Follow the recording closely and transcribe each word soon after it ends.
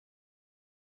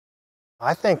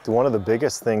I think one of the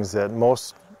biggest things that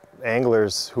most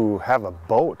anglers who have a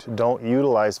boat don't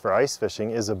utilize for ice fishing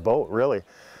is a boat, really.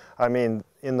 I mean,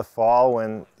 in the fall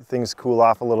when things cool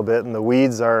off a little bit and the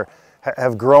weeds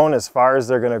have grown as far as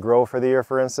they're going to grow for the year,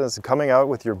 for instance, coming out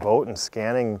with your boat and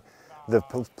scanning the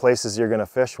places you're going to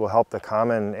fish will help the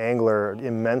common angler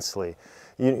immensely.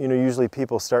 You know, usually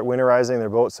people start winterizing their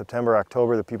boats September,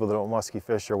 October, the people that don't musky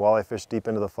fish or walleye fish deep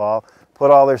into the fall,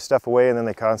 put all their stuff away and then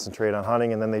they concentrate on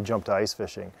hunting and then they jump to ice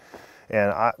fishing.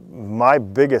 And my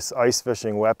biggest ice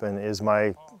fishing weapon is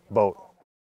my boat.